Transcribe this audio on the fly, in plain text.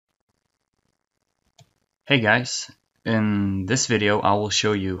Hey guys, in this video I will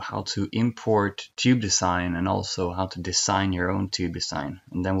show you how to import tube design and also how to design your own tube design,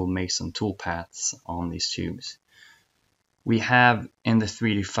 and then we'll make some toolpaths on these tubes. We have in the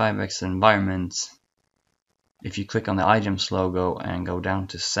 3D5X environment, if you click on the IGEMS logo and go down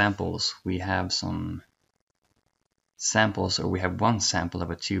to samples, we have some samples, or we have one sample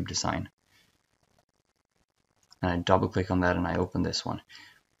of a tube design. And I double click on that and I open this one.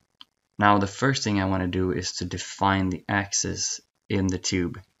 Now the first thing I want to do is to define the axis in the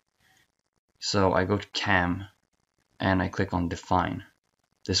tube. So I go to Cam and I click on Define.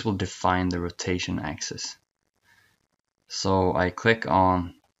 This will define the rotation axis. So I click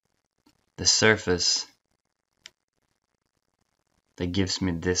on the surface that gives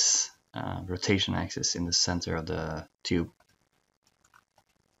me this rotation axis in the center of the tube.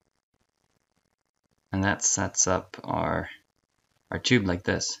 And that sets up our tube like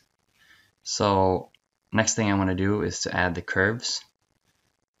this. So next thing I want to do is to add the curves.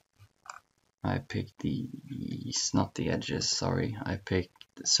 I pick these, not the edges, sorry. I pick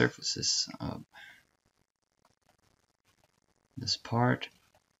the surfaces of this part,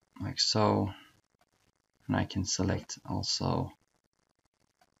 like so. And I can select also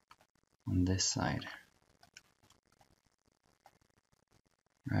on this side.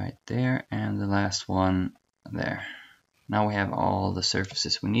 Right there, and the last one there. Now we have all the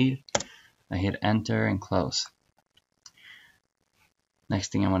surfaces we need. I hit enter and close.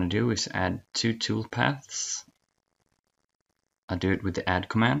 Next thing I want to do is add two toolpaths. I do it with the add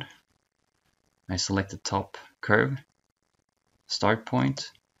command. I select the top curve, start point,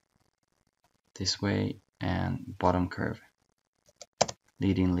 this way, and bottom curve,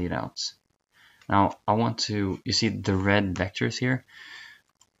 lead in, lead outs. Now I want to, you see the red vectors here?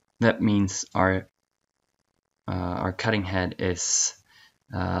 That means our cutting head is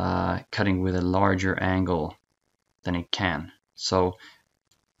cutting with a larger angle than it can. So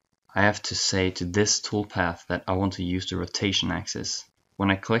I have to say to this toolpath that I want to use the rotation axis.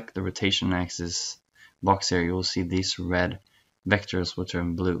 When I click the rotation axis box here, you will see these red vectors will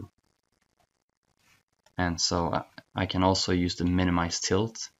turn blue. And so I can also use the minimize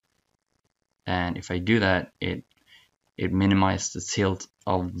tilt. And if I do that, it minimizes the tilt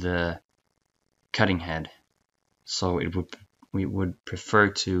of the cutting head. So we would prefer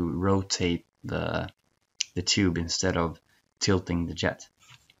to rotate the tube instead of tilting the jet.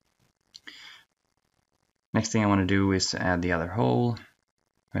 Next thing I want to do is to add the other hole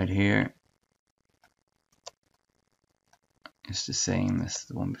right here. It's the same as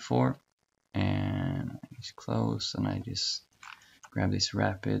the one before, and I just close and I just grab these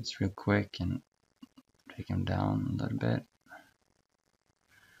rapids real quick and take them down a little bit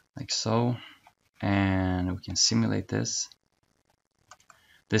like so, and we can simulate this.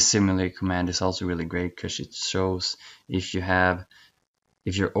 This simulate command is also really great because it shows if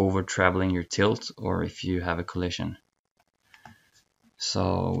you're over traveling your tilt or if you have a collision.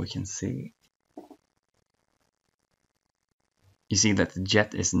 So we can see, you see that the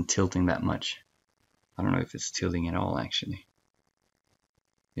jet isn't tilting that much. I don't know if it's tilting at all actually.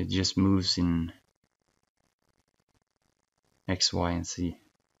 It just moves in X, Y, and Z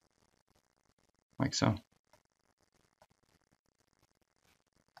like so.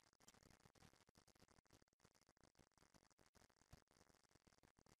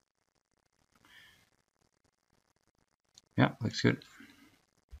 Yeah, looks good.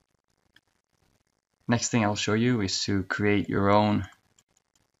 Next thing I'll show you is to create your own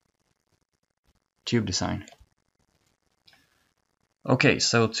tube design. Okay,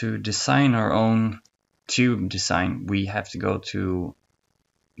 so to design our own tube design, we have to go to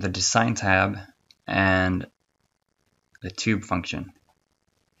the design tab and the tube function.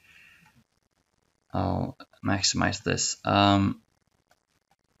 I'll maximize this.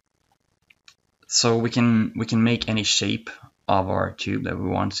 So we can make any shape of our tube that we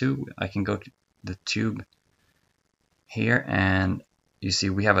want to. I can go to the tube here, and you see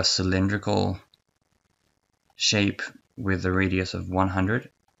we have a cylindrical shape with a radius of 100.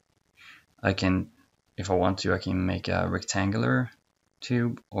 I can, if I want to, I can make a rectangular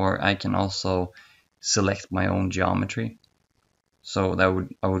tube, or I can also select my own geometry. So that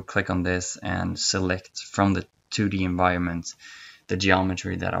I would click on this and select from the 2D environment the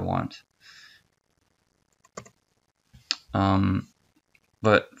geometry that I want.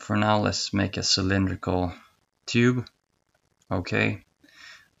 But for now, let's make a cylindrical tube. Okay.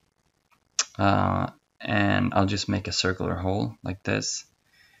 And I'll just make a circular hole like this.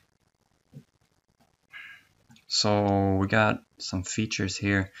 So we got some features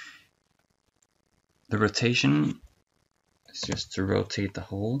here. The rotation is just to rotate the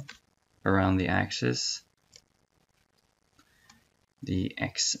hole around the axis. the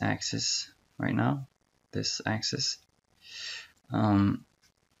x-axis right now, this axis. I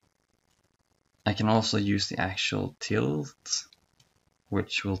can also use the actual tilt,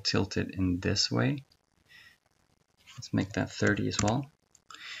 which will tilt it in this way. Let's make that 30 as well.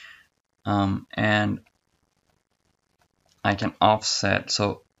 And I can offset,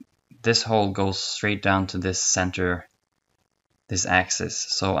 so this hole goes straight down to this center, this axis.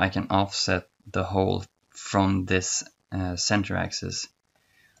 So I can offset the hole from this center axis.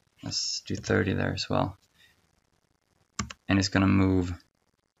 Let's do 30 there as well. And it's gonna move,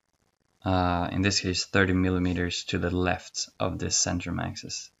 in this case, 30 millimeters to the left of this center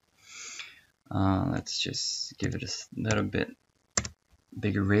axis. Let's just give it a little bit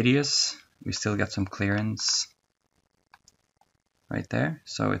bigger radius. We still got some clearance right there,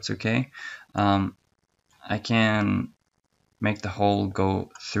 so it's okay. I can make the hole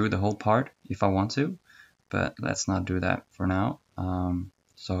go through the whole part if I want to, but let's not do that for now.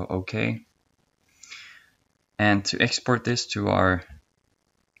 So okay. And to export this to our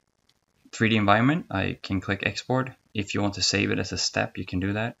 3D environment, I can click export. If you want to save it as a step, you can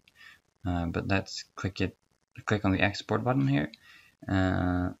do that. But let's click on the export button here.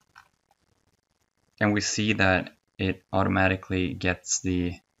 And we see that it automatically gets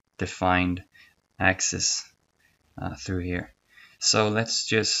the defined axis through here. So let's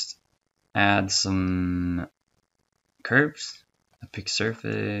just add some curves. I pick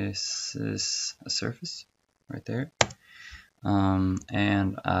surfaces, a surface right there.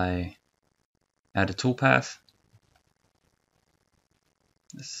 And I add a toolpath.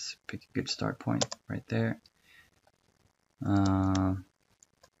 Let's pick a good start point right there. And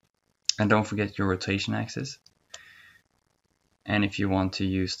don't forget your rotation axis. And if you want to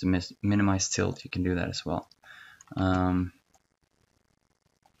use the minimize tilt, you can do that as well.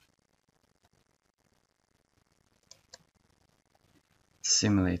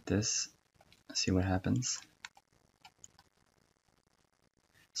 Simulate this, see what happens.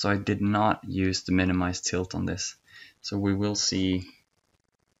 So I did not use the minimize tilt on this. So we will see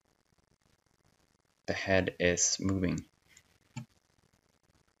the head is moving.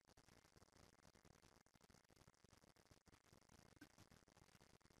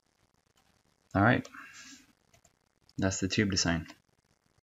 All right, that's the tube design.